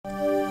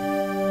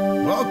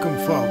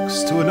Welcome,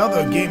 folks, to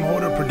another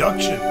Gamehorder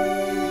production.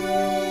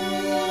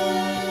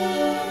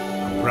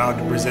 I'm proud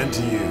to present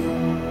to you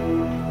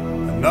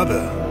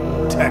another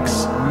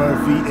Tex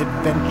Murphy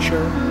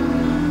adventure.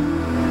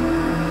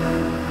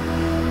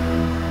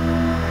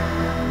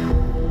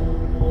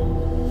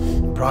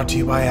 Brought to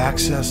you by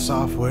Access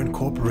Software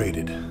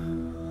Incorporated.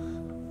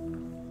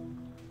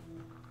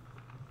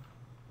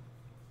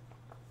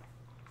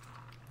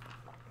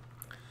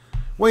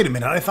 Wait a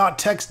minute, I thought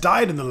Tex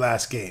died in the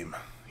last game.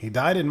 He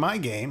died in my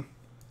game.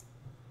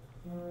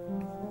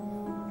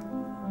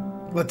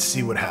 Let's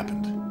see what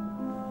happened.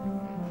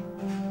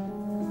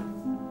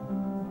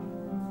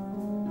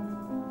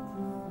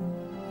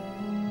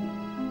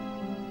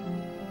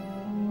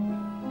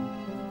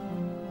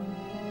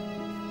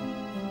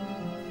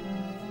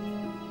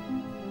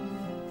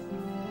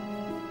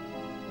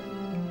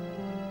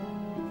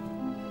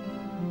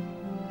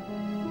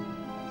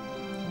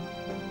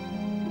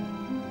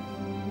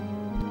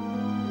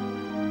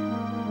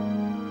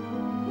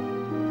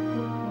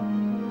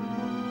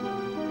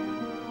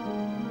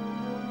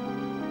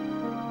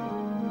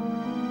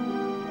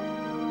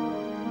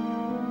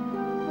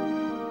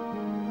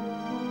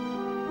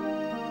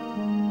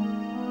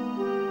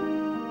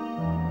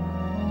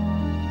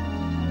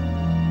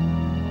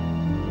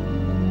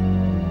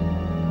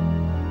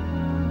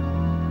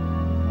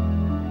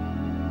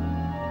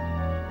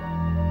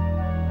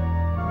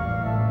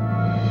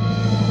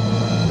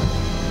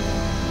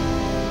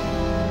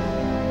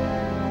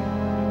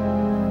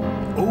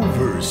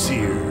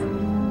 Overseer.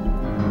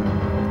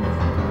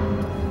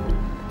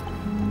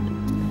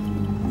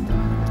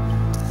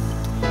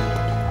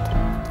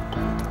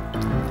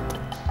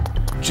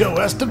 Joe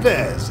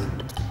Estevez.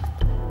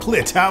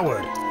 Clit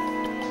Howard.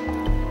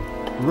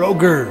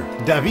 Roger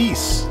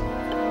Davies.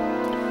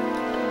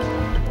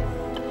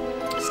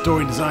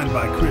 Story designed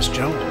by Chris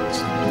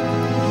Jones.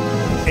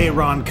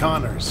 Aaron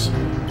Connors.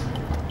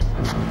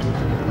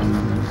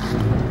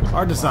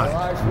 Art design.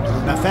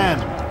 Nathan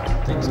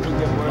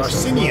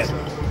Arsenian.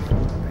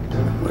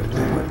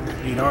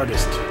 Lead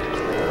artist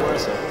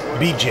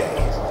BJ.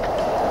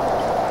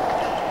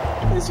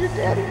 Is your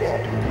daddy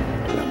dead?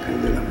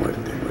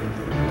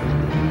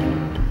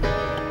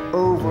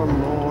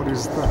 Overlord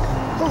is the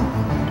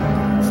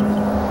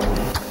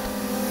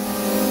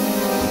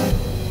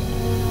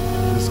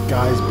This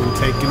guy's been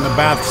taking the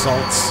bath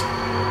salts.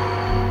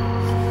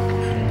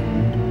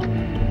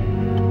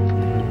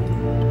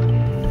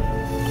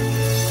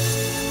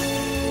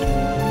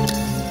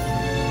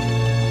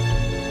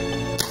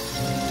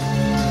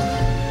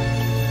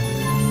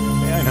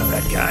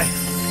 Guy.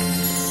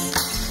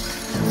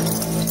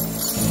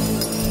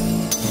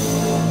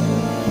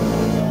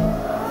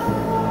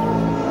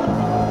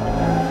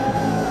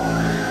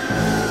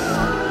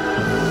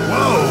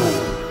 Whoa!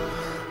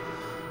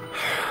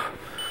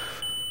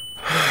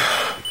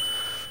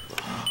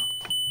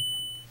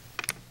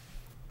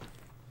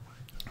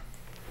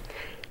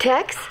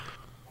 Tex?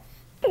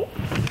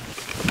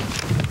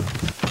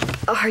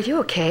 Are you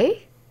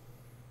okay?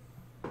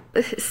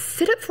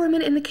 Sit up for a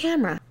minute in the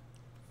camera.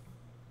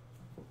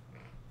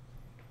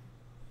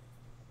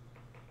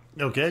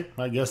 Okay,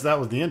 I guess that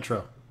was the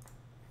intro.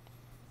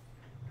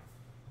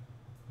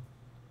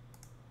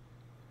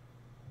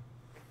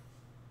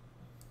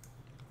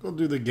 We'll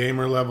do the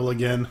gamer level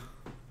again.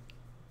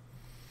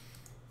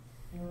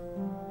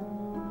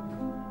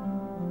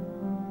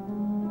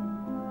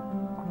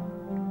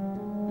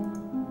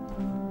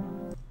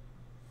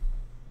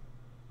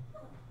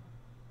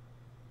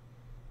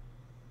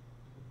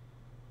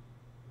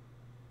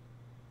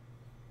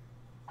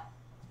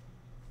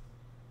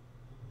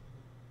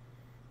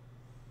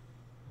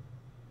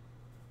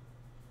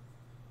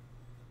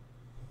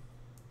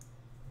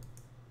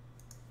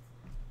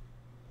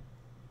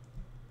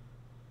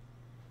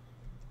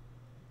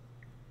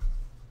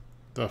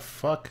 The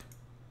fuck?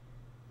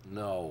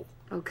 No.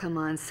 Oh, come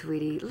on,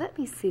 sweetie. Let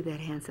me see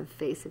that handsome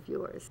face of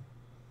yours.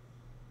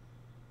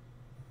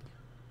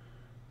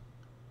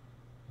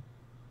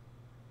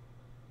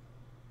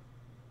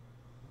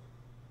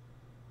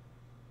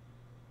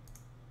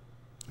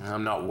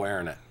 I'm not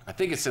wearing it. I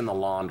think it's in the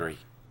laundry.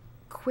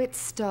 Quit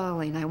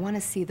stalling. I want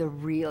to see the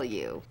real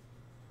you.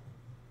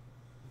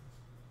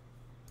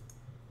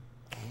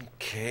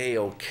 Okay.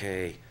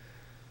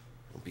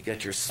 Hope you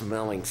got your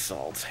smelling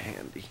salts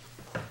handy.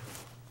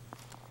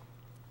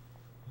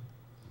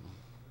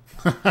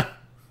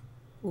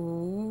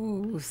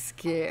 Ooh,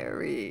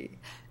 scary.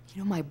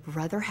 You know, my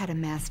brother had a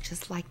mask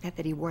just like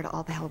that he wore to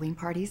all the Halloween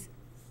parties.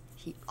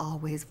 He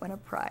always won a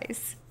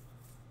prize.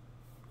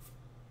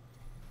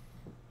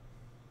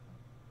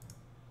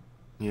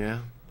 Yeah?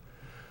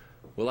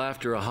 Well,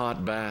 after a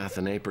hot bath,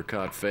 an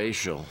apricot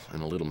facial,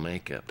 and a little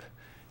makeup,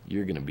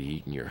 you're gonna be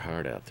eating your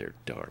heart out there,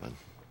 darling.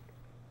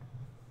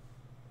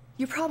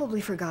 You probably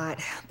forgot,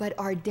 but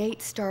our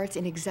date starts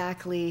in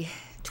exactly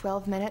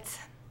 12 minutes.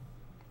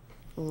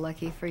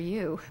 Lucky for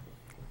you,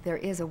 there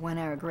is a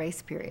 1-hour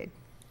grace period.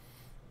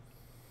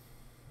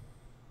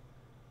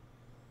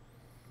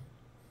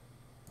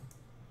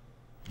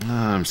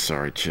 I'm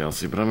sorry,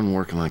 Chelsea, but I've been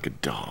working like a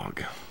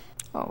dog.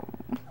 Oh,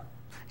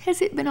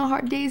 has it been a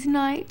hard day's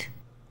night?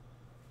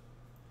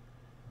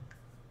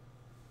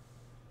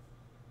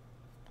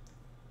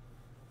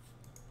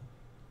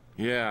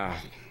 Yeah,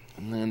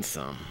 and then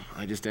some.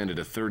 I just ended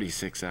a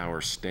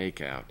 36-hour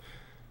stakeout.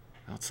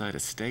 Outside a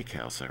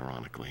steakhouse,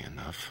 ironically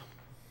enough.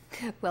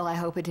 Well, I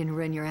hope it didn't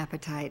ruin your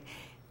appetite,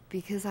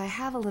 because I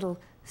have a little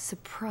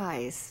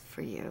surprise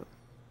for you.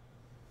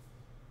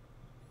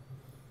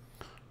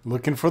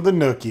 Looking for the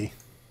nookie.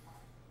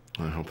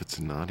 I hope it's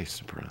a naughty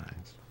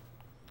surprise.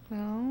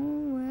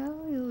 Oh,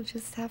 well, you'll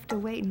just have to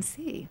wait and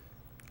see,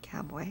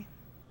 cowboy.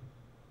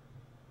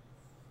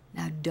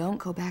 Now don't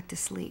go back to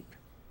sleep.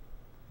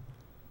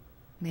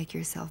 Make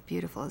yourself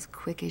beautiful as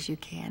quick as you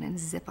can and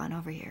zip on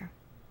over here.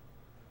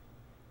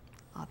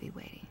 I'll be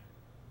waiting.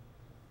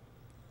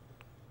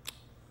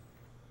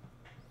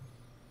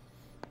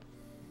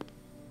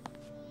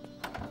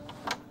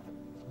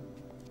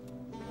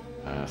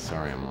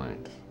 Sorry I'm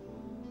late.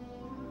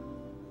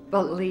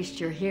 Well, at least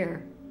you're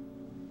here.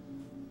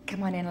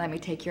 Come on in, let me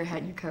take your hat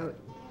and your coat.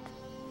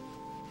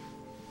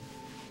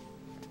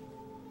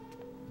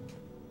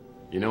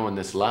 You know, in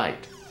this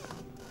light,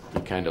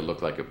 you kind of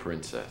look like a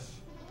princess.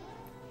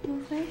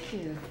 Well, thank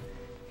you.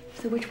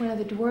 So which one of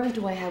the dwarves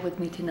do I have with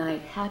me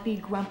tonight? Happy,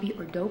 grumpy,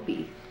 or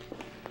dopey?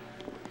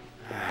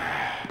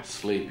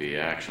 Sleepy,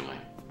 actually.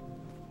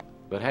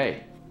 But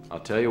hey, I'll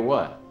tell you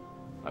what.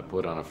 I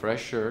put on a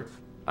fresh shirt.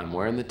 I'm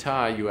wearing the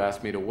tie you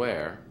asked me to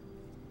wear.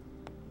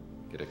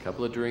 Get a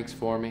couple of drinks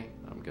for me.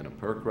 I'm gonna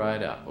perk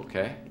right up,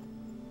 okay?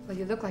 Well,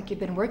 you look like you've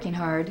been working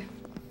hard.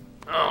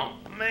 Oh,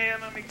 man,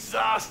 I'm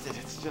exhausted.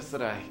 It's just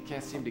that I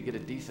can't seem to get a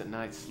decent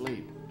night's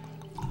sleep.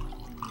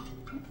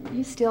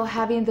 You still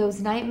having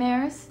those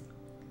nightmares?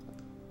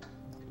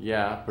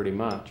 Yeah, pretty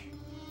much.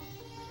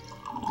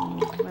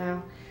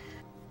 Well,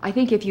 I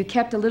think if you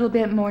kept a little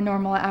bit more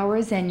normal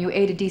hours and you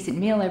ate a decent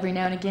meal every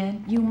now and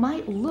again, you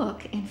might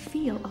look and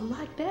feel a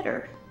lot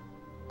better.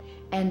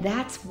 And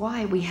that's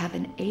why we have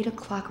an 8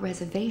 o'clock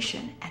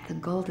reservation at the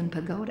Golden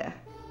Pagoda.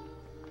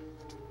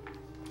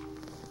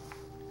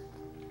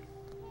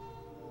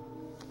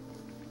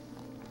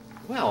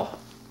 Well,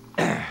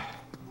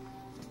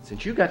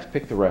 since you got to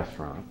pick the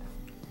restaurant,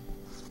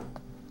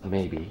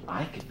 maybe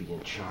I could be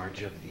in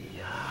charge of the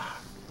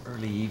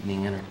early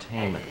evening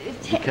entertainment.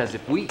 Because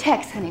if we...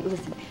 Tex, honey,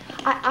 listen.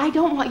 I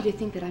don't want you to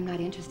think that I'm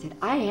not interested.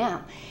 I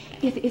am.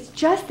 It's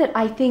just that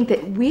I think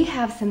that we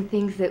have some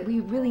things that we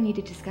really need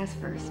to discuss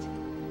first.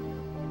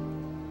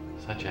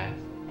 Such as?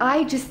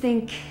 I just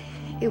think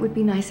it would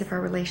be nice if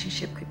our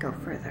relationship could go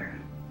further.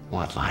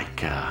 What,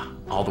 like,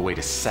 all the way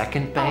to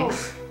second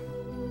base?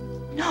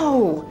 Oh,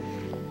 no.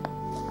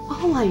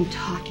 All I'm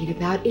talking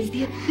about is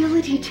the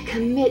ability to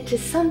commit to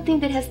something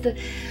that has the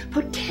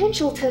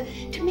potential to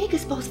make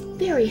us both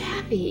very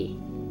happy.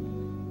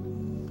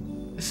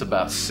 It's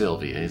about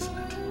Sylvia, isn't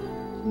it?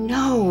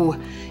 No,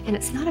 and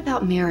it's not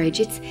about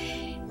marriage.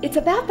 It's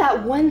about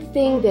that one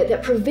thing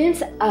that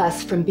prevents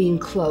us from being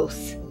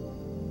close.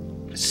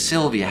 What does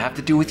Sylvia have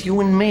to do with you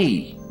and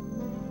me?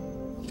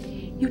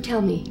 You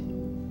tell me.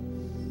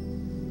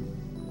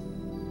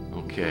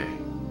 Okay.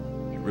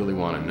 If you really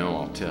want to know,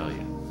 I'll tell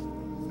you.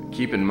 But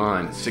keep in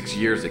mind that 6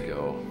 years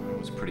ago, I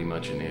was pretty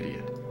much an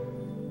idiot.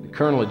 The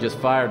colonel had just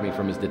fired me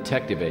from his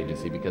detective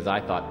agency because I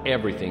thought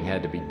everything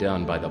had to be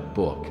done by the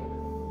book.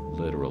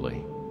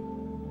 Literally.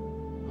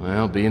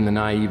 Well, being the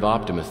naive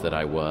optimist that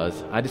I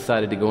was, I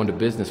decided to go into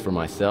business for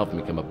myself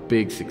and become a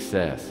big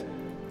success.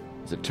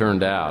 As it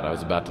turned out, I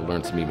was about to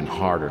learn some even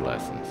harder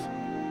lessons.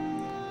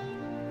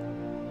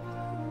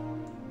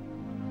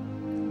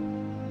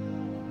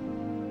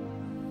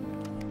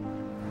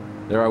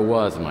 There I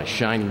was in my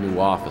shiny new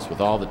office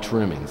with all the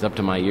trimmings, up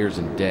to my ears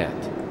in debt.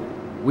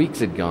 Weeks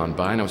had gone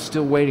by and I was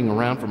still waiting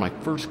around for my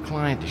first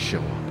client to show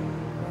up.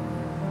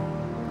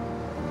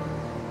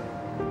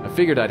 I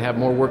figured I'd have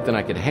more work than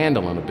I could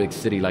handle in a big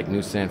city like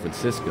New San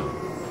Francisco.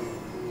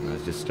 And I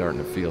was just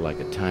starting to feel like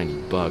a tiny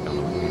bug on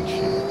a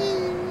windshield.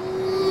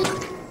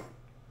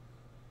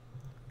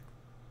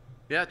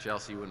 Yeah,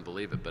 Chelsea, you wouldn't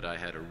believe it, but I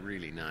had a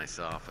really nice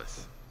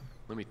office.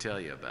 Let me tell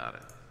you about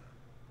it.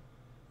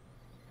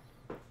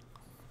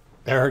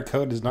 Error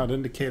code does not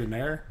indicate an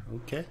error.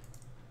 Okay.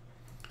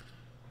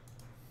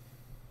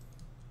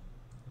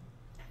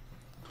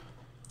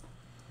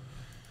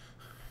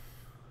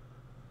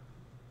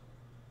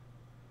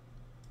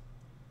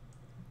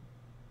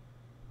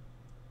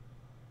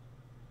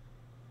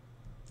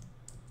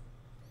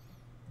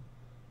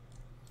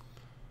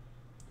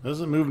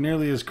 Doesn't move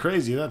nearly as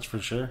crazy, that's for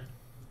sure.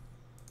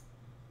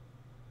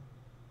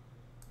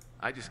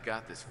 I just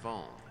got this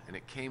phone, and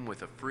it came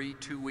with a free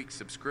 2-week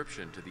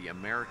subscription to the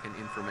American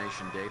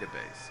Information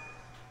Database.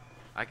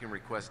 I can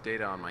request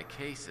data on my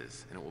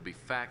cases, and it will be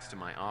faxed to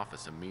my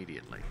office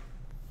immediately.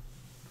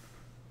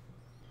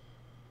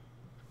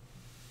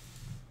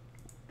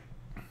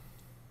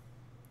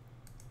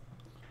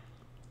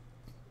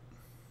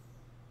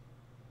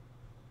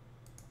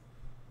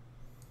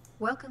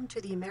 Welcome to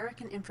the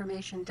American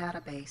Information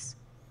Database.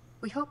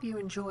 We hope you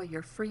enjoy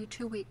your free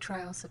 2-week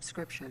trial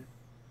subscription.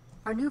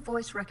 Our new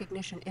voice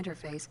recognition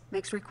interface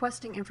makes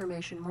requesting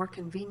information more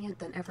convenient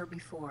than ever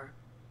before.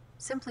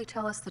 Simply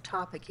tell us the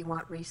topic you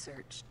want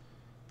researched.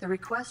 The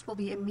request will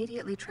be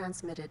immediately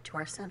transmitted to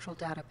our central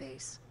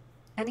database.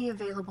 Any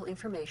available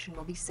information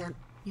will be sent,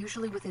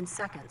 usually within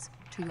seconds,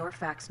 to your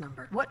fax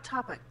number. What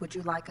topic would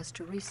you like us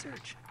to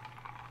research?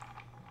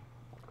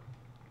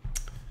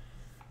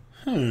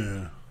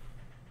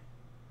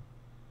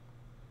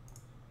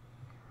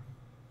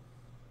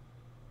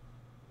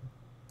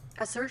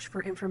 A search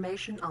for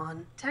information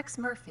on Tex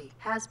Murphy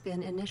has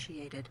been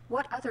initiated.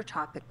 What other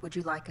topic would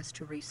you like us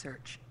to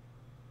research?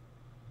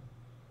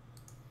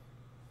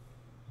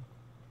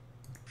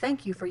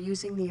 Thank you for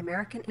using the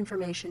American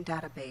Information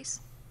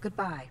Database.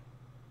 Goodbye.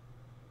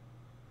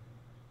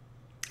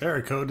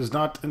 Error code does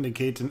not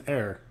indicate an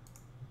error.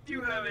 Do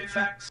you have a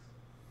fax?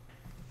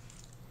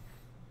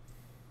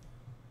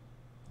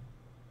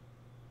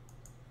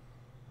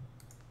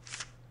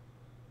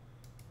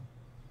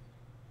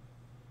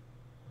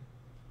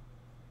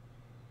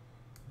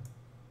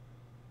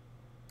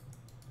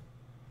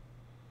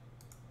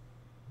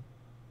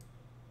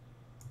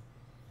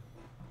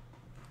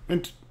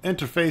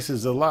 Interface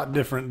is a lot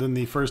different than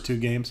the first two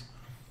games.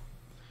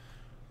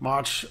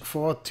 March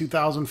 4th,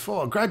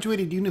 2004.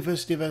 Graduated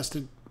University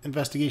of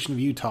Investigation of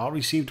Utah.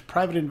 Received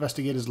Private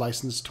Investigator's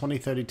License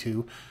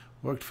 2032.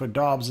 Worked for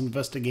Dobbs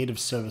Investigative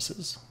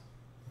Services.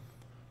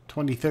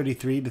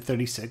 2033 to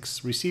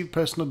 36. Received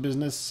Personal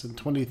Business in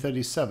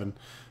 2037.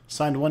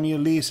 Signed 1-year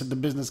lease at the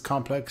business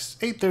complex,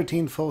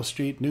 813 4th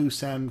Street, New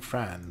San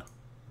Fran.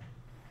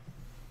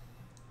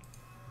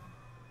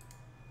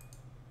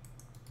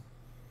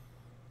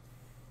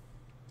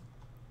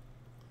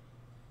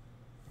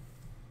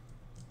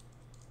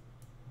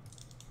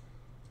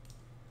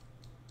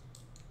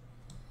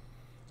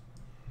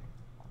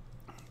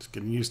 Just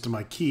getting used to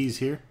my keys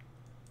here.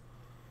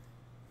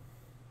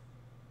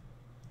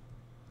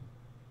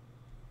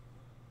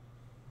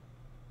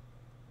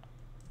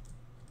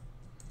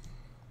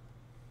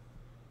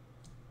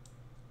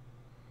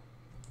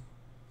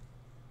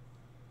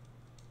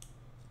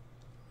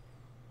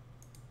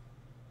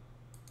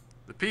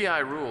 The PI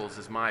Rules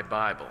is my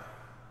Bible.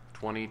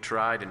 20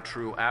 tried and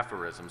true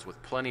aphorisms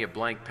with plenty of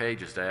blank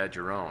pages to add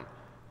your own.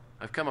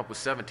 I've come up with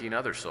 17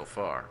 others so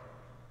far.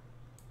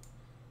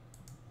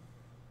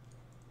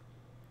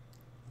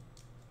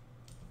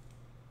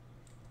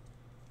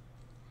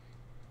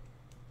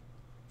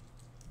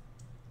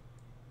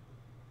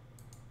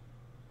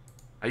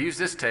 I use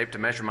this tape to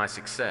measure my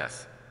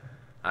success.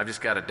 I've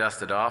just got to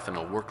dust it off and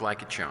it'll work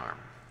like a charm.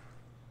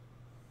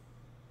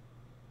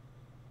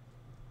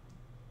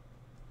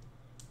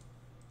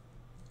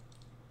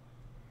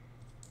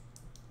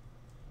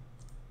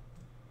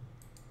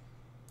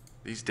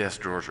 These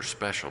desk drawers are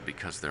special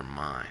because they're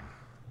mine.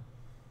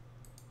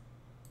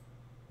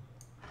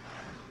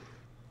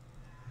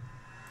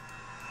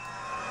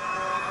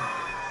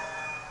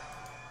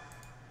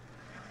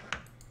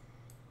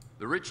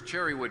 The rich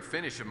cherrywood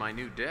finish of my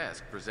new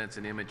desk presents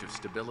an image of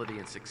stability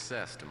and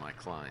success to my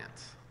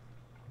clients.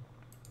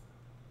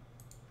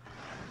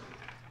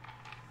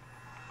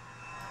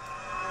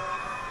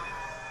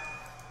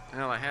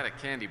 Well, I had a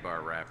candy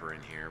bar wrapper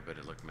in here, but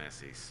it looked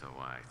messy, so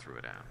I threw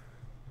it out.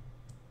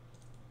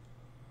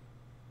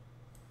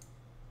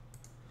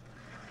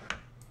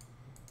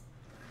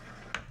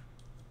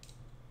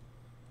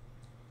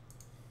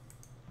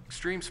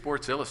 Extreme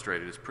Sports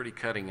Illustrated is pretty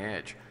cutting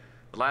edge.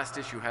 The last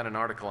issue had an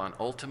article on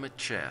ultimate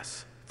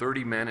chess.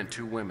 30 men and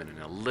 2 women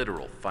in a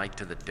literal fight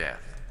to the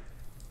death.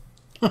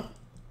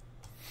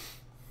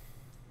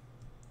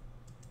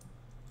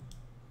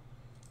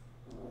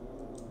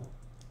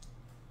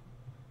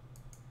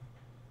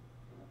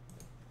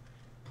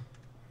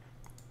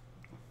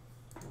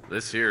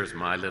 This here's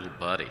my little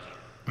buddy.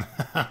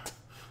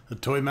 A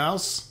toy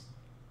mouse?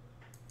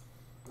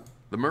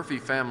 The Murphy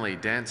family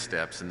dance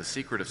steps and the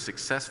secret of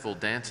successful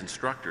dance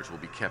instructors will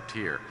be kept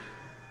here,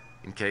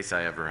 in case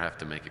I ever have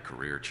to make a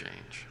career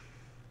change.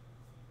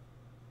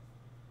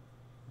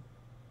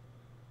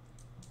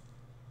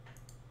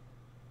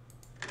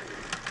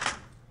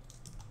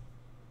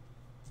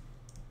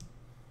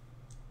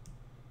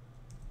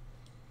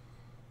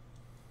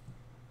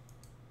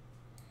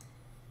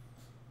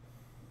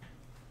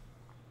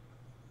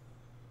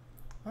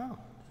 Oh.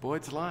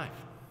 Boyd's Life.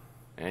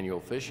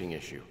 Annual fishing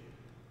issue.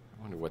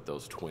 I wonder what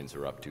those twins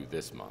are up to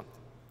this month.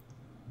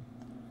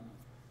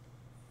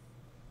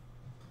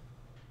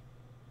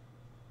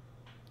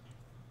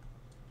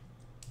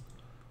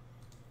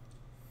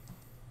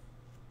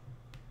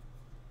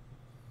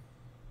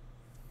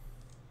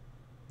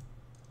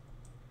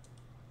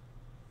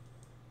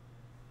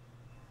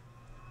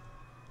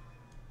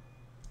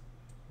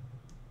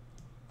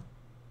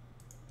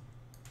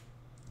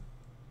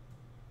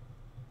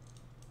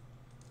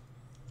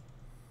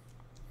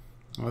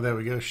 Oh, there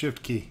we go.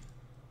 Shift key.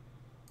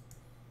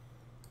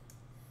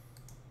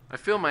 I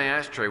fill my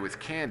ashtray with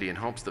candy in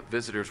hopes that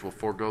visitors will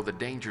forego the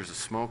dangers of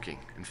smoking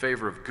in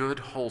favor of good,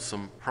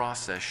 wholesome,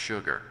 processed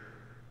sugar.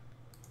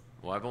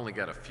 Well, I've only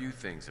got a few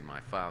things in my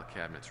file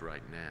cabinets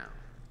right now,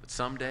 but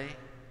someday,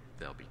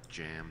 they'll be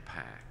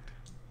jam-packed.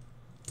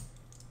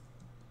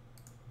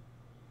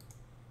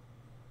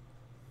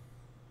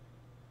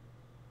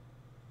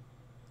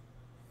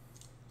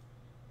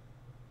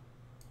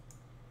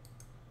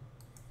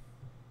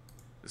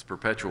 This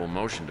perpetual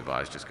motion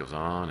device just goes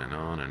on and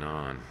on and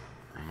on.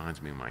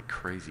 Reminds me of my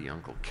crazy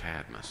Uncle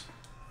Cadmus.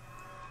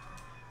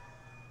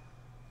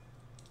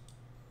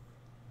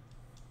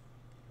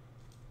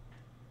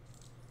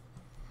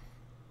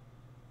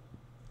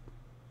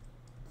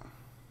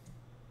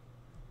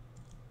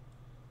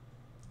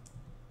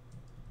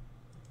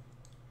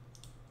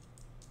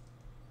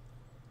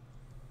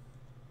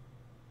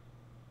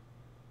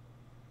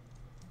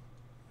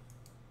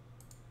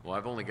 Well,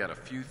 I've only got a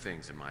few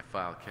things in my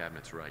file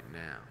cabinets right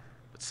now,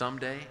 but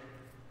someday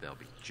they'll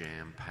be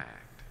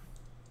jam-packed.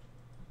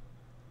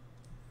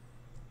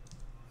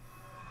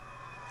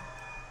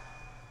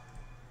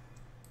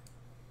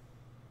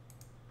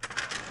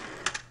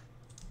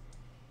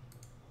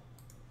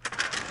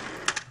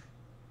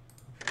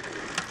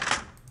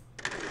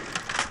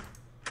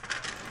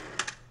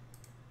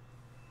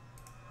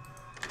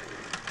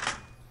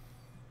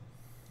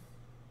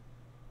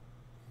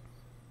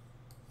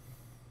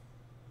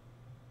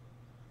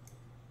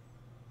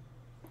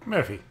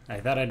 Murphy, I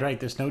thought I'd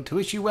write this note to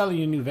wish you well in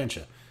your new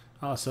venture.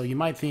 Also, you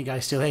might think I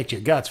still hate your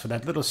guts for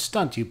that little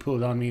stunt you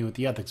pulled on me with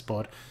the ethics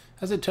board.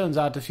 As it turns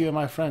out, a few of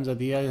my friends at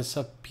the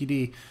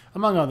ISPD,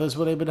 among others,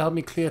 were able to help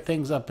me clear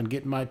things up and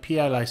get my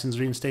PI license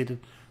reinstated.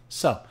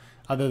 So,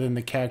 other than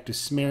the character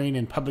smearing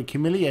and public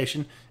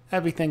humiliation,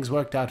 everything's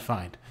worked out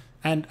fine.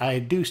 And I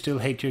do still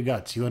hate your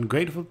guts, you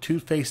ungrateful,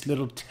 two-faced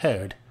little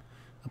turd.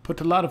 I put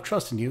a lot of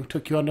trust in you,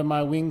 took you under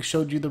my wing,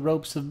 showed you the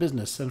ropes of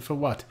business, and for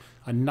what?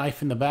 A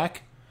knife in the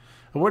back?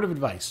 A word of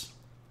advice.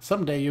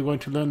 Someday you're going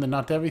to learn that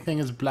not everything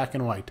is black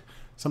and white.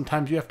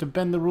 Sometimes you have to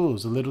bend the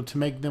rules a little to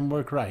make them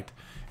work right.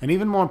 And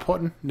even more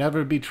important,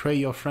 never betray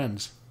your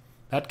friends.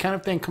 That kind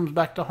of thing comes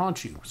back to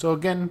haunt you. So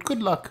again,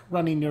 good luck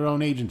running your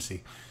own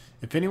agency.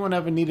 If anyone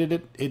ever needed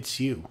it,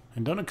 it's you.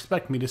 And don't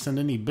expect me to send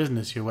any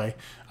business your way.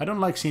 I don't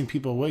like seeing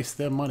people waste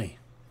their money.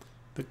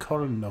 The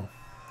Coroner.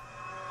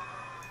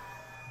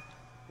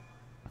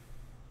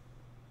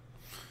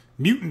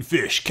 Mutant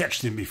fish,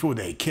 catch them before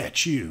they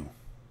catch you.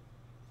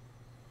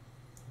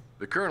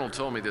 The Colonel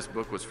told me this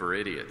book was for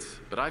idiots,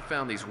 but I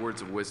found these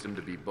words of wisdom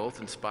to be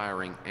both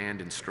inspiring and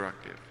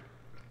instructive.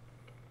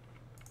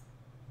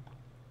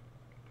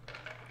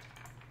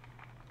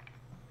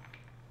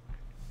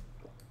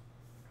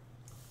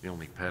 The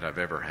only pet I've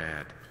ever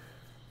had.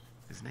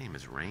 His name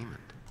is Raymond.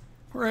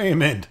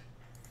 Raymond.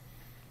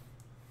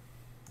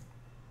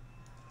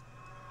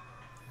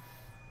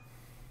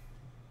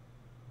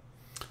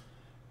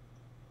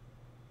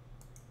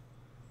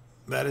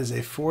 That is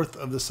a fourth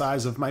of the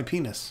size of my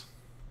penis.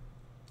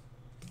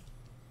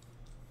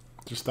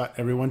 Just thought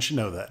everyone should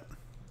know that.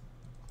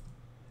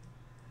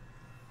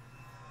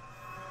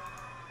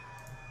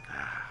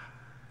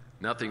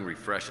 Nothing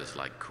refreshes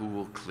like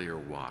cool, clear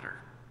water.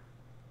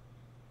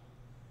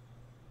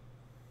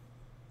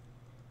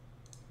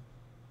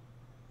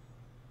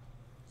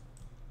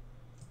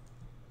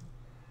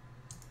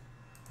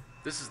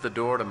 This is the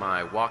door to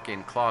my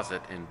walk-in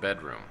closet and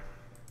bedroom.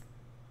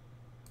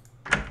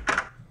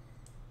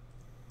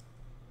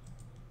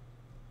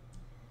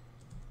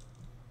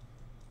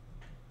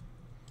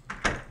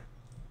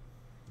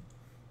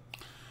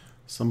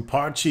 Some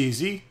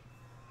parcheesi.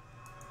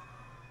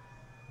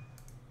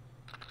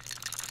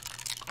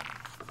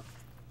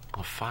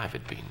 Well, 5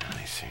 would be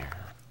nice here.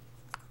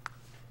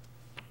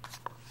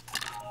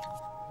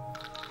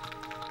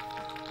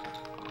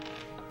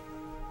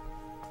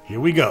 Here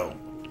we go.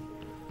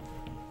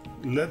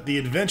 Let the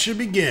adventure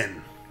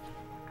begin.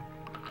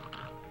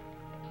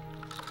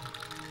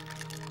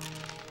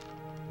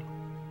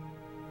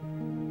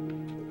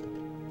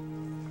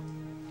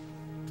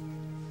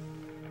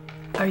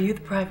 Are you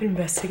the private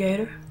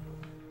investigator?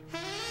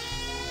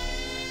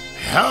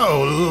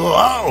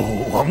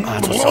 Hello.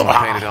 That's what someone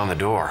painted on the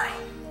door.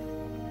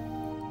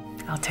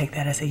 I'll take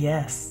that as a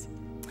yes.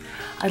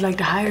 I'd like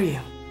to hire you,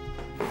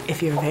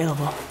 if you're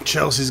available.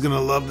 Chelsea's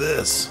gonna love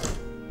this.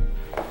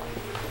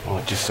 Well,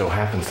 it just so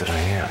happens that I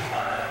am.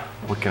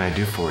 What can I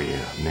do for you,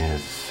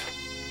 Ms.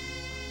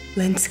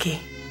 Linsky,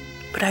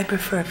 but I'd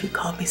prefer if you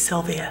called me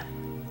Sylvia.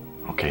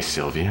 Okay,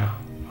 Sylvia.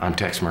 I'm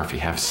Tex Murphy.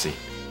 Have a seat.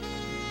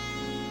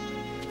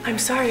 I'm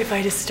sorry if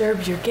I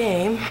disturbed your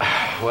game.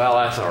 Well,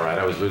 that's all right.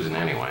 I was losing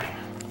anyway.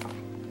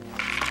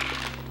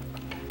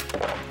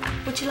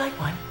 Would you like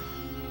one?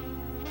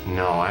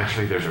 No,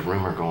 actually, there's a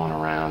rumor going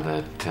around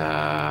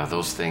that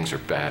those things are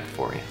bad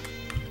for you.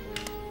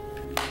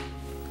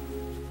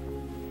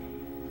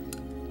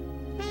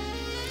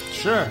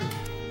 Sure.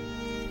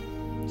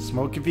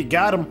 Smoke if you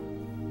got 'em.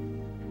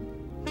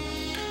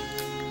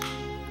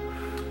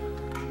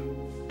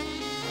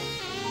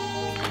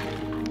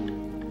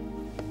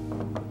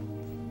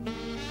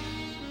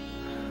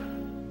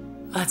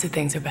 Lots of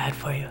things are bad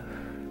for you.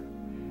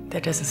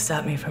 That doesn't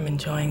stop me from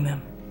enjoying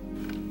them.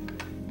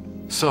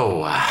 So,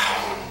 why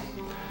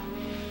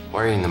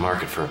are you in the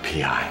market for a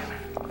PI?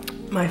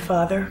 My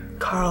father,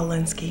 Carl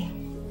Linsky,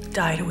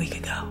 died a week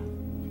ago.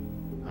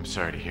 I'm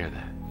sorry to hear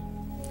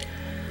that.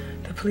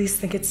 The police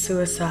think it's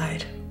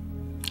suicide.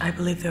 I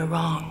believe they're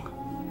wrong.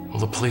 Well,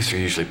 the police are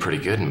usually pretty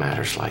good in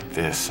matters like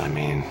this. I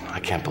mean, I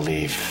can't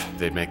believe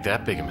they'd make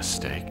that big a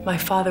mistake. My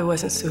father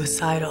wasn't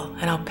suicidal,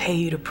 and I'll pay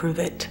you to prove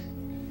it.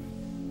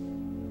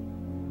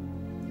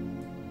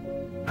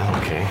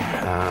 Okay,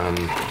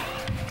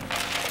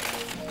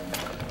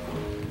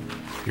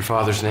 your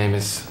father's name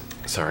is...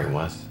 Sorry,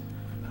 was?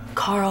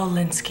 Carl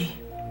Linsky.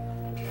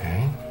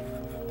 Okay.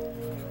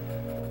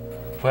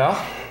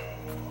 Well,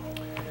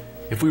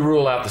 if we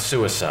rule out the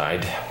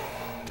suicide,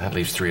 that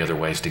leaves 3 other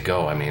ways to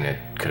go. I mean, it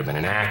could have been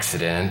an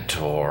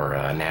accident, or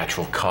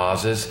natural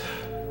causes,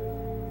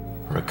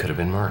 or it could have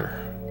been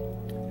murder.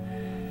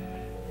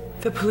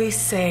 The police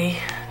say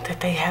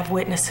that they have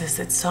witnesses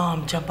that saw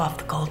him jump off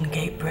the Golden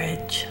Gate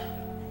Bridge.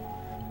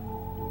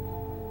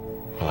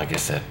 Well, I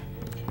guess that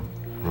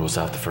rules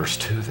out the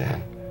first 2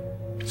 then.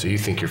 So you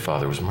think your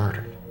father was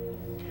murdered?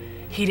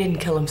 He didn't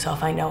kill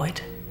himself, I know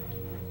it.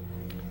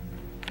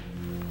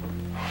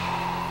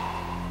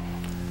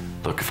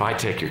 Look, if I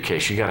take your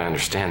case, you gotta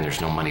understand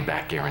there's no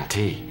money-back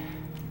guarantee.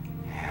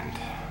 And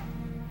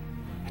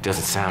it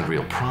doesn't sound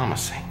real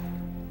promising.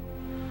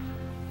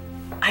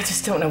 I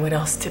just don't know what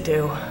else to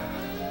do.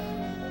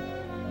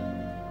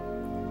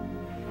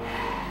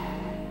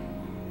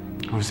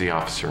 Who's the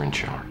officer in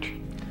charge?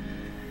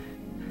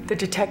 The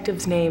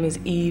detective's name is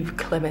Eve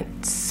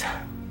Clements.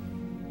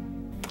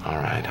 All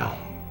right,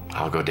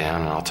 I'll go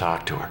down and I'll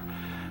talk to her.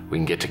 We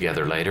can get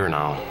together later and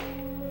I'll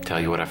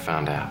tell you what I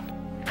found out.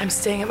 I'm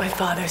staying at my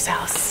father's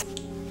house.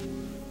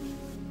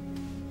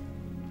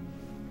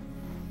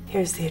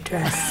 Here's the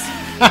address.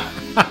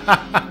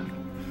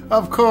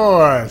 Of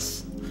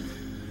course.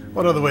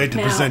 What other way to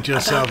Now, present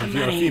yourself about if the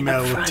you're a money female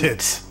up with front.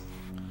 tits?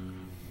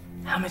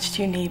 How much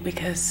do you need?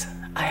 Because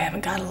I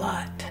haven't got a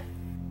lot.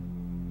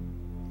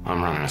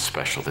 I'm running a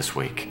special this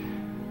week.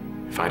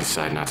 If I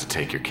decide not to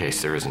take your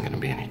case, there isn't going to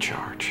be any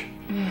charge.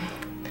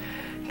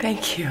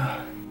 Thank you.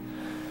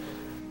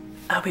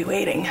 I'll be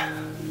waiting.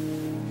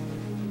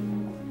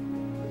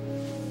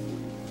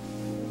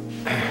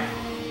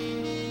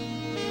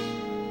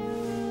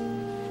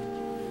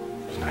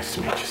 It's nice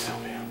to meet you,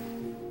 Sylvia.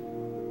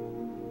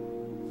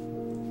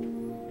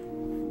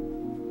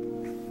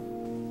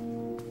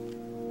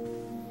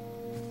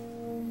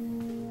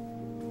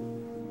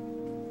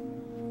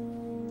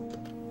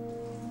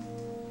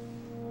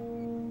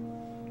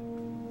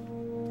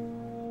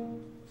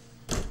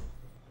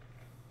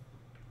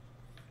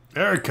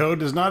 Error code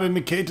does not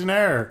indicate an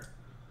error.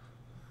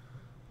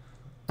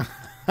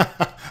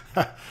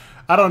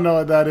 I don't know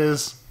what that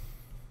is,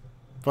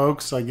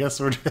 folks. I guess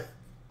we're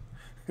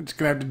just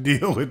gonna have to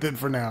deal with it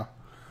for now.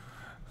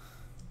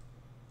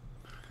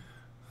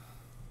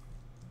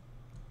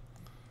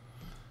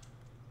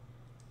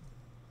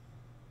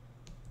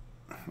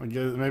 I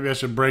guess maybe I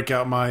should break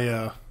out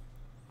my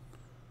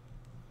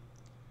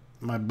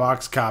my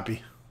box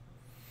copy.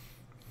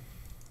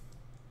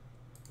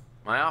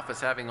 My office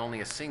having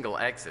only a single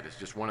exit is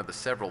just one of the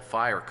several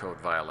fire code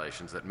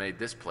violations that made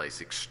this place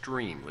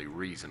extremely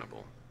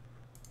reasonable.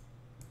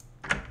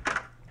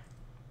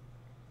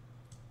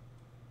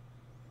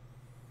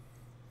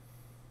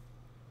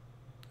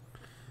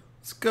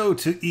 Let's go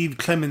to Eve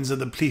Clemens at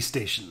the police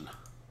station.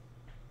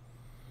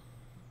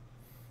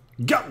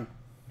 Go!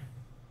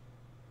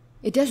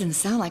 It doesn't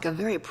sound like a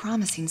very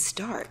promising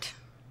start.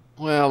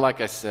 Well, like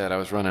I said, I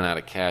was running out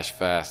of cash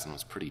fast and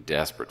was pretty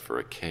desperate for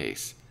a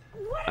case.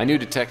 I knew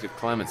Detective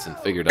Clements and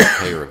figured I'd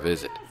pay her a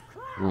visit.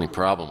 The only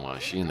problem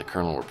was she and the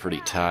Colonel were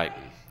pretty tight,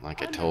 and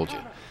like I told you,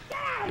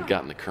 I'd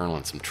gotten the Colonel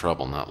in some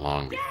trouble not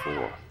long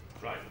before.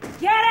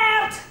 Get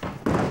out!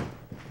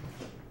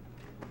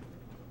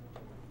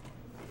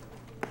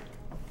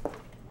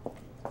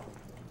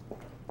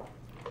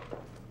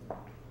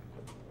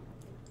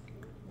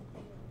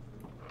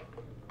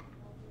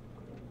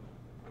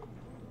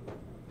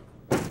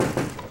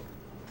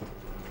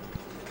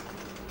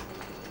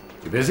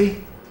 You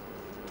busy?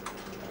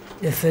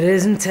 If it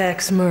isn't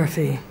Tex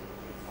Murphy.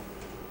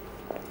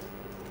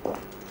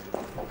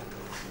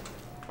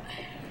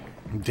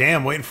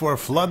 Damn, waiting for a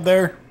flood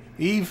there,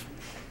 Eve?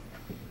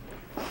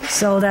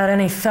 Sold out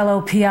any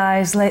fellow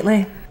PIs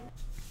lately?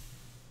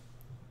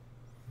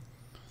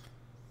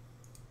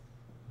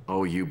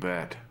 Oh, you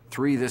bet.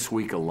 3 this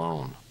week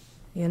alone.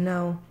 You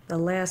know, the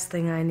last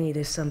thing I need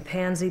is some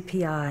pansy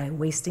PI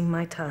wasting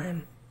my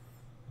time.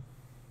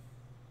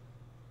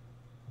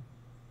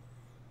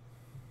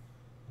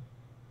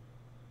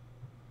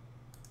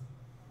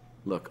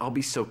 Look, I'll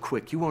be so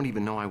quick, you won't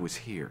even know I was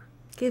here.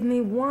 Give me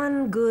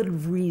one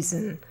good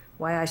reason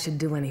why I should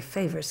do any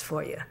favors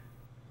for you.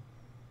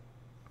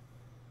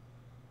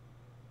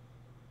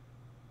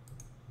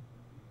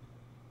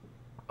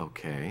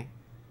 Okay.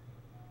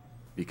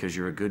 Because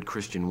you're a good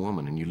Christian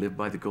woman and you live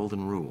by the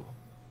golden rule.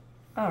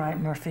 All right,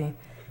 Murphy.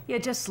 You're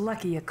just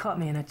lucky you caught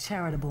me in a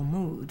charitable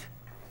mood.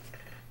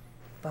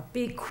 But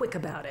be quick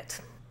about it.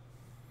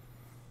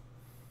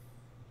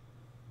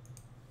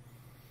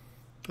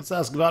 Let's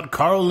ask about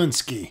Carl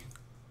Linsky.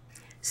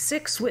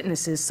 6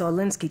 witnesses saw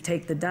Linsky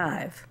take the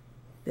dive.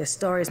 Their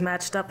stories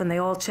matched up and they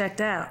all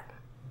checked out.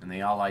 And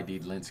they all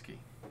ID'd Linsky.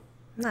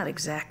 Not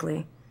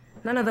exactly.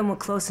 None of them were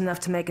close enough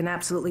to make an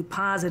absolutely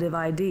positive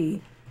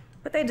ID,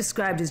 but they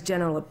described his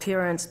general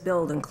appearance,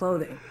 build, and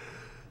clothing.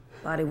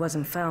 Body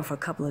wasn't found for a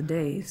couple of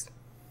days.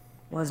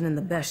 Wasn't in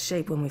the best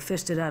shape when we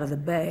fished it out of the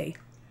bay.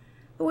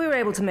 But we were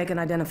able to make an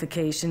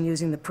identification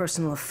using the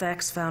personal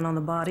effects found on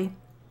the body.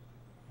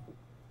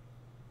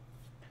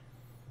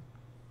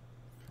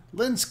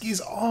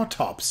 Linsky's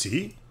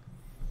autopsy?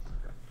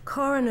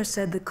 Coroner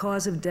said the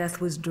cause of death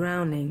was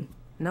drowning.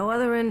 No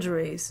other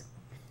injuries.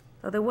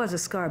 Though there was a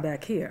scar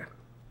back here.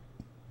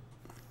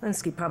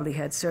 Linsky probably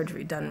had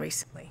surgery done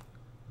recently.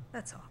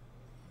 That's all.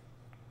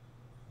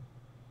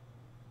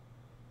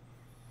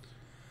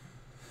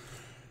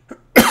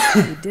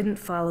 He didn't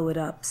follow it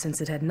up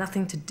since it had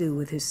nothing to do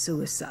with his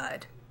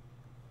suicide.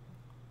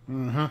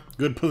 Mm-hmm.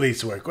 Good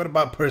police work. What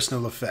about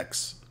personal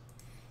effects?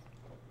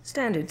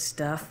 Standard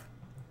stuff.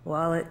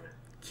 Wallet,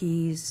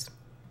 keys,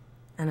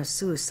 and a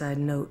suicide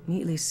note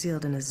neatly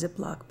sealed in a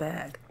Ziploc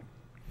bag.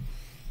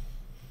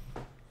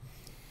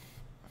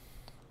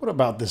 What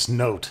about this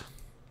note?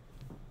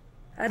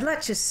 I'd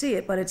let you see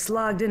it, but it's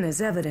logged in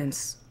as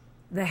evidence.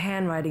 The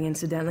handwriting,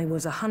 incidentally,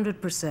 was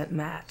 100%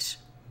 match.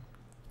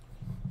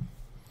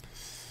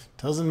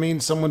 Doesn't mean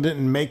someone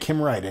didn't make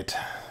him write it.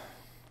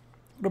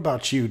 What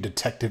about you,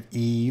 Detective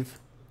Eve?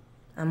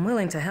 I'm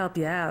willing to help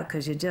you out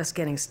because you're just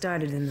getting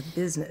started in the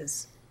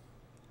business.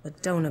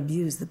 But don't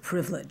abuse the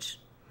privilege.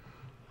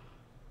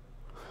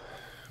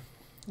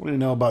 What do you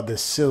know about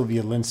this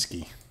Sylvia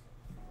Linsky?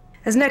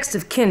 As next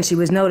of kin, she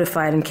was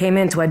notified and came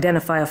in to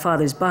identify her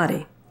father's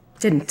body.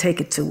 Didn't take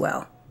it too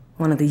well.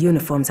 One of the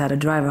uniforms had to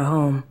drive her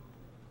home.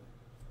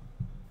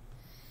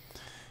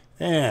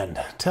 And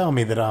tell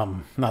me that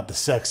I'm not the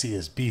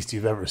sexiest beast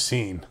you've ever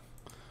seen.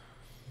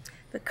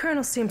 The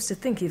Colonel seems to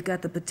think you've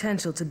got the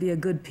potential to be a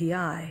good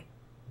PI.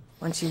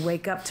 Once you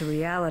wake up to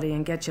reality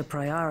and get your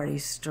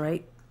priorities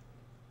straight.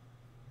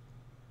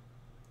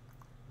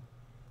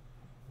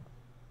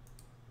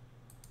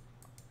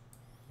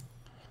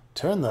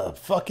 Turn the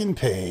fucking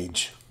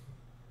page.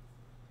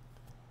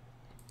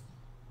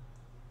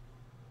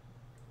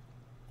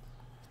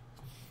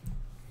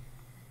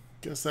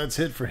 Guess that's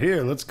it for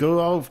here. Let's go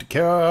off to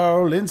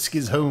Carol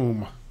Linsky's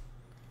home.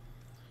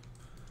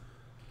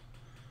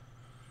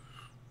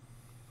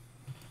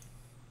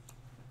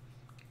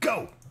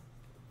 Go!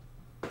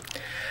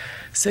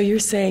 So you're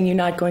saying you're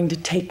not going to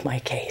take my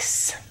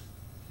case?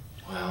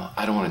 Well,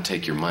 I don't want to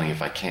take your money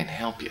if I can't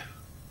help you.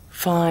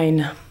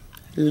 Fine.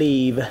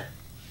 Leave.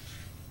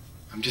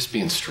 I'm just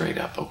being straight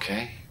up,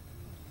 okay?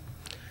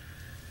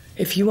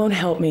 If you won't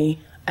help me,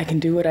 I can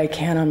do what I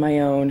can on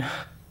my own.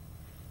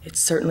 It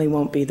certainly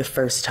won't be the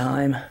first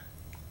time.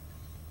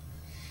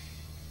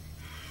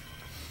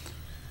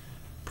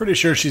 Pretty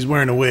sure she's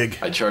wearing a wig.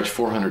 I charge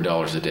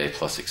 $400 a day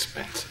plus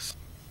expenses.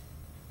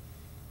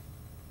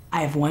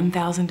 I have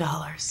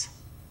 $1,000.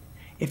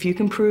 If you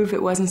can prove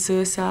it wasn't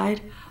suicide,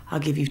 I'll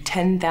give you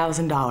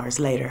 $10,000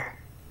 later.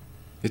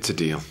 It's a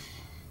deal.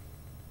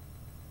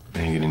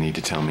 Now you're gonna need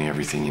to tell me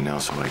everything you know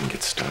so I can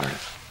get started.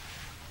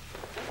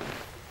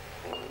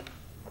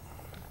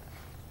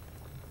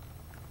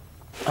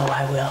 Oh,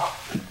 I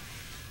will.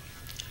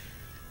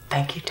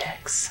 Thank you,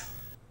 Tex.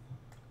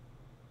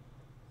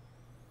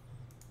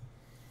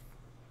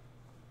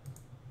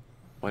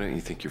 Why don't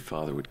you think your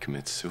father would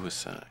commit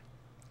suicide?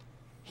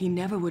 He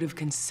never would have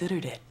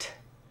considered it.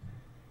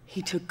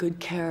 He took good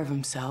care of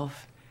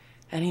himself,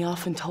 and he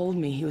often told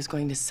me he was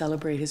going to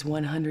celebrate his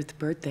 100th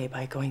birthday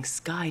by going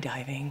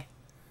skydiving.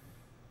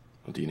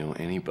 Well, do you know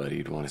anybody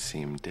who'd want to see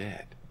him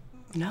dead?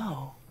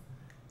 No.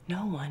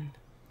 No one.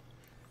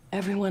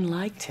 Everyone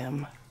liked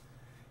him.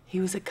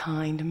 He was a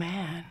kind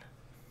man.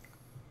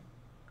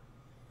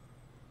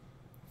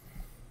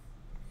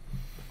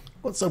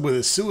 What's up with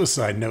his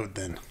suicide note,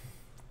 then?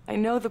 I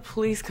know the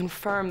police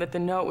confirmed that the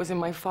note was in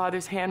my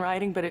father's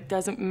handwriting, but it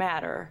doesn't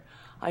matter.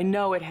 I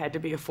know it had to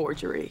be a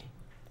forgery.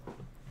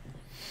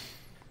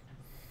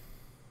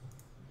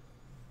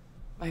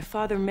 My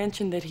father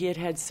mentioned that he had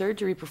had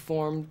surgery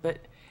performed, but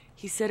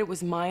he said it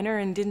was minor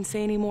and didn't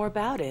say any more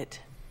about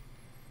it.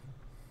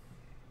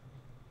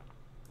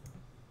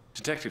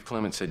 Detective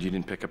Clement said you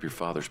didn't pick up your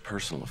father's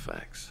personal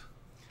effects.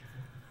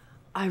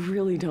 I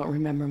really don't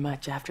remember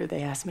much after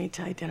they asked me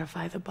to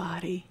identify the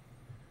body.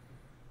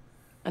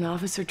 An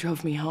officer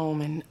drove me home,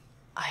 and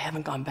I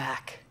haven't gone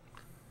back.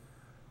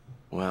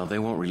 Well, they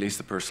won't release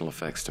the personal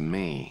effects to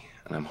me,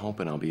 and I'm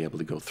hoping I'll be able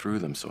to go through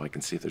them so I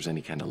can see if there's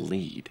any kind of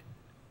lead.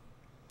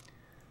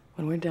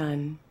 When we're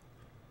done,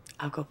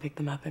 I'll go pick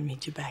them up and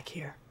meet you back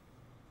here.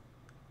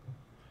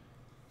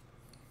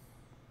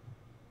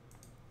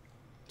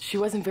 She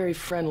wasn't very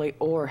friendly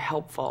or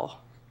helpful.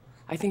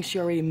 I think she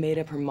already made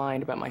up her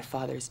mind about my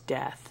father's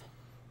death.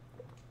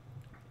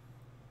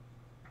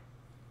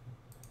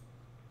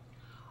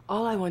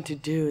 All I want to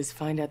do is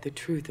find out the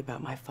truth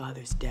about my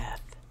father's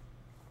death.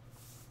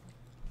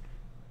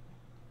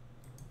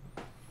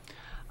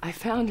 I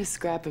found a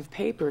scrap of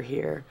paper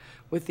here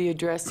with the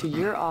address to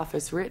your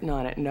office written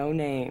on it, no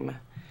name.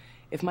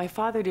 If my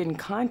father didn't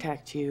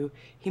contact you,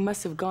 he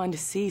must have gone to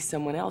see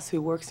someone else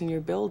who works in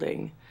your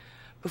building.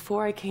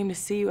 Before I came to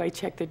see you, I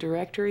checked the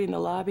directory in the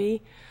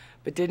lobby,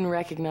 but didn't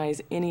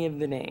recognize any of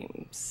the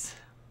names.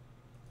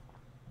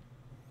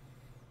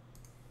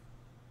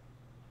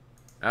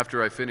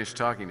 After I finished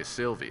talking to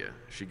Sylvia,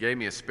 she gave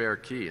me a spare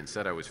key and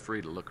said I was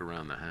free to look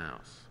around the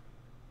house.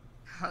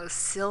 Oh,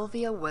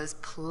 Sylvia was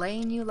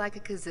playing you like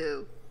a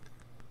kazoo.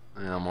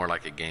 Well, more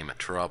like a game of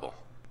trouble,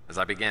 as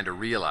I began to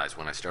realize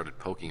when I started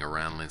poking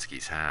around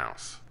Linsky's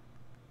house.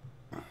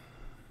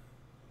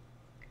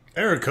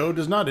 Error code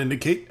does not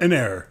indicate an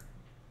error.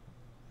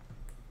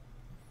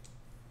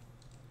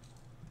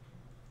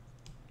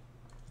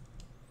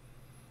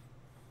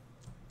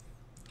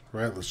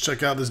 Right, let's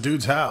check out this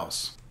dude's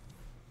house.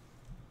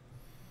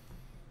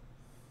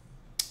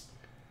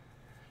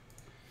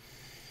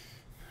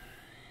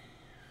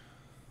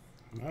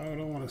 No, I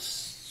don't want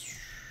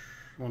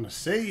to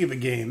save a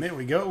game. There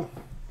we go.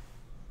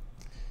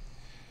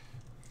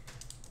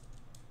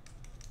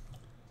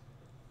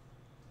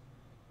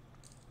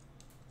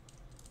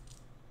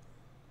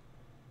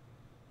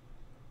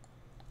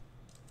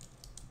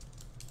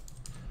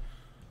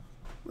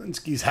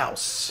 Linsky's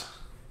house.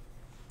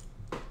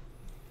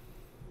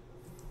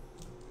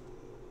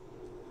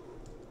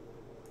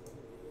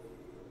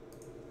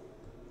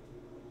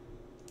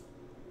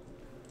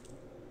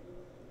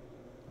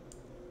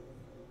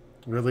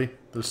 Really?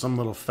 There's some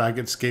little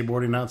faggot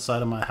skateboarding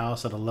outside of my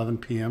house at 11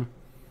 p.m.?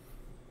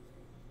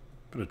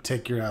 Better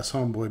take your ass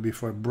home, boy,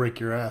 before I break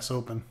your ass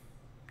open.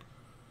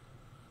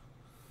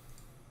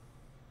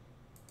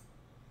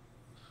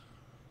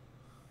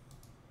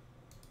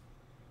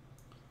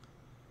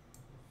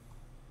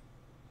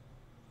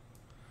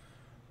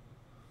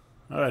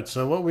 Alright,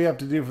 so what we have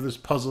to do for this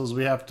puzzle is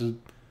we have to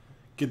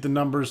get the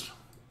numbers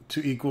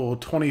to equal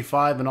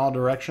 25 in all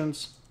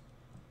directions.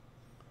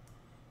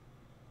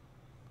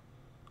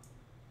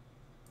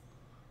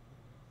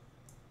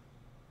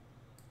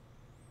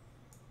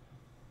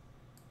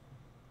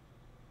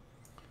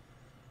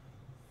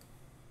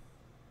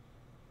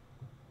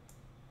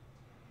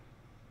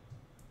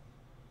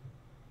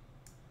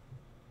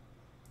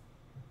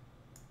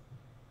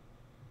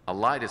 A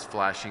light is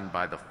flashing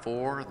by the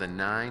 4, the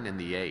 9, and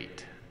the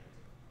 8.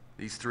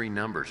 These three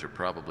numbers are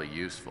probably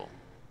useful.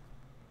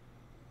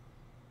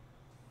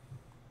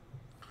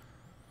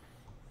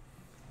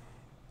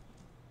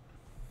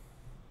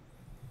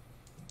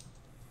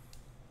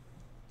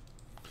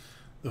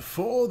 The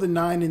 4, the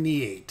 9, and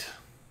the 8.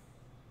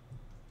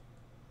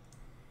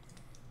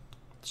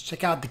 Let's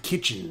check out the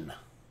kitchen.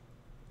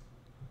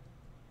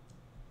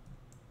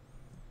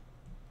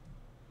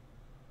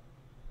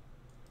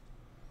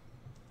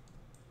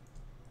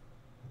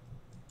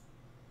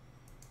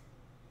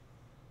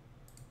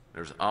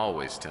 There's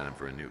always time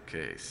for a new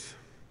case.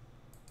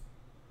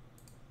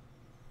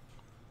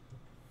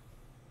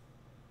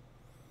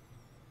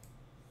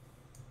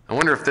 I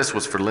wonder if this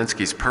was for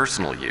Linsky's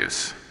personal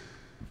use.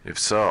 If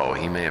so,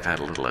 he may have had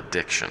a little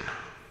addiction.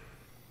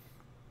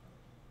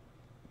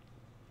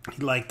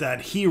 He liked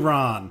that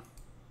Huron.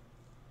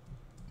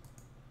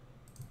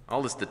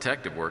 All this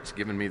detective work's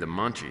giving me the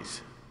munchies.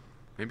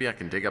 Maybe I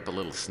can dig up a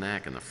little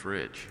snack in the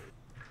fridge.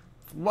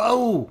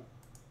 Whoa!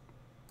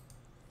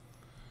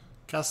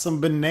 Got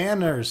some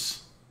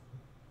bananas.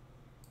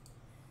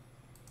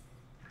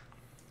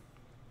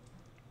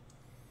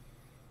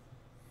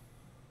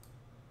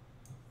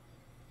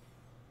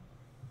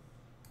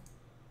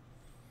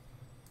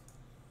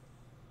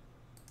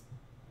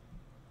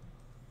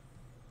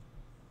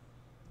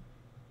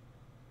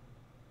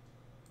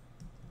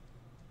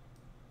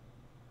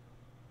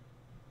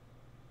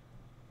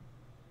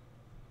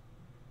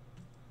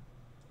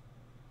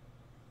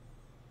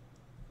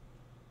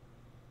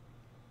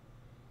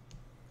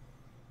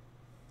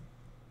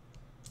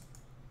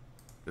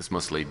 This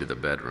must lead to the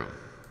bedroom.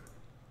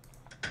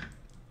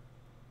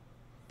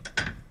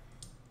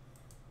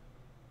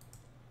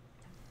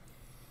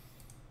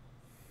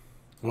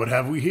 What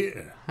have we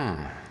here?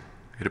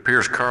 It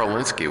appears Carl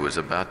Linsky was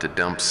about to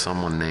dump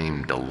someone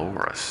named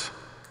Dolores.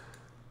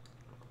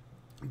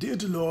 Dear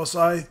Dolores,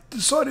 I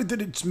decided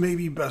that it's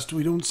maybe best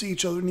we don't see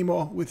each other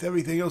anymore with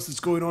everything else that's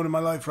going on in my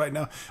life right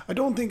now. I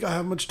don't think I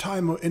have much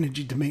time or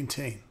energy to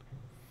maintain.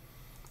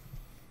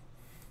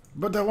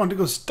 But I want to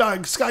go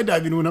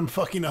skydiving when I'm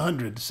fucking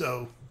 100,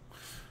 so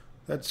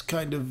that's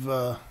kind of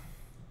an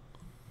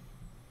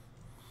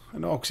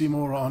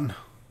oxymoron.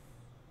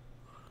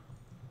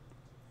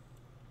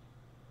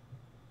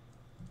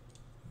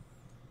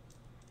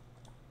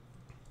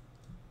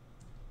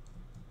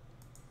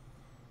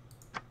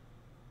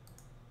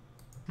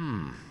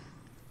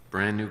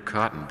 Brand new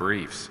cotton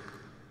briefs.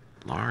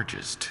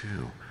 Larges,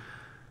 too.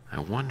 I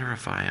wonder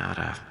if I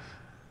oughta...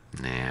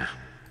 Nah.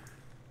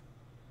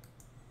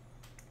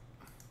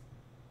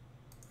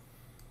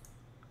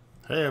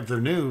 Hey, if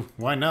they're new,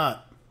 why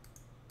not?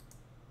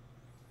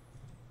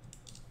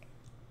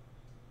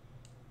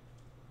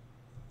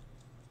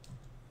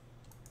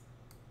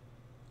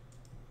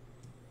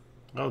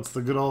 Oh, it's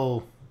the good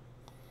old...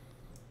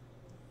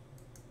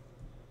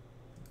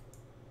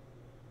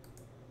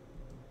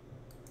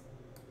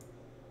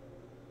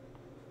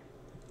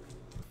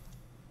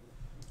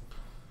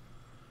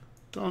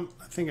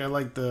 I think I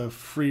like the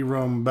free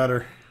roam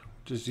better.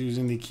 Just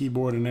using the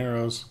keyboard and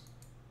arrows.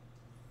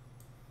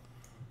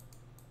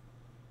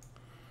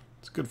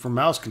 It's good for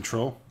mouse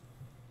control.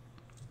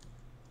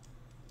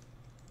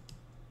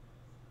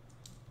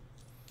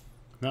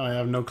 Now I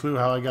have no clue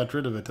how I got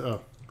rid of it.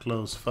 Oh,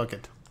 close. Fuck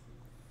it.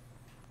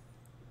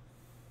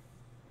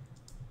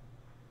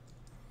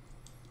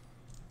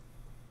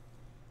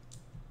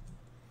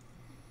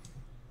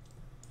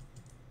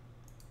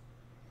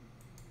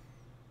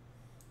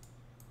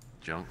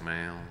 Junk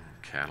mail,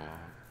 catalog.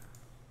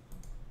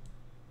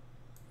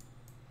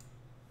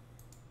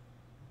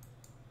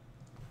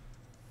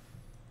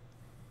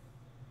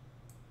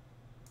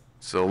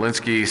 So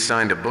Linsky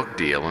signed a book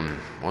deal and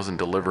wasn't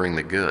delivering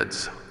the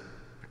goods.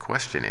 The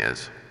question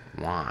is,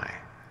 why?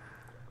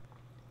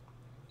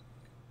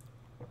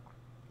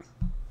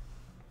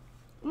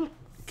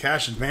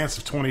 Cash advance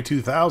of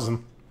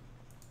 $22,000.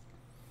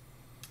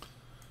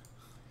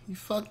 You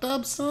fucked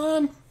up,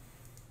 son.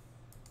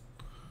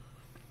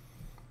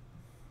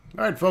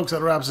 Alright folks,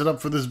 that wraps it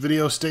up for this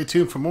video. Stay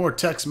tuned for more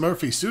Tex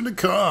Murphy soon to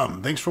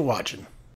come. Thanks for watching.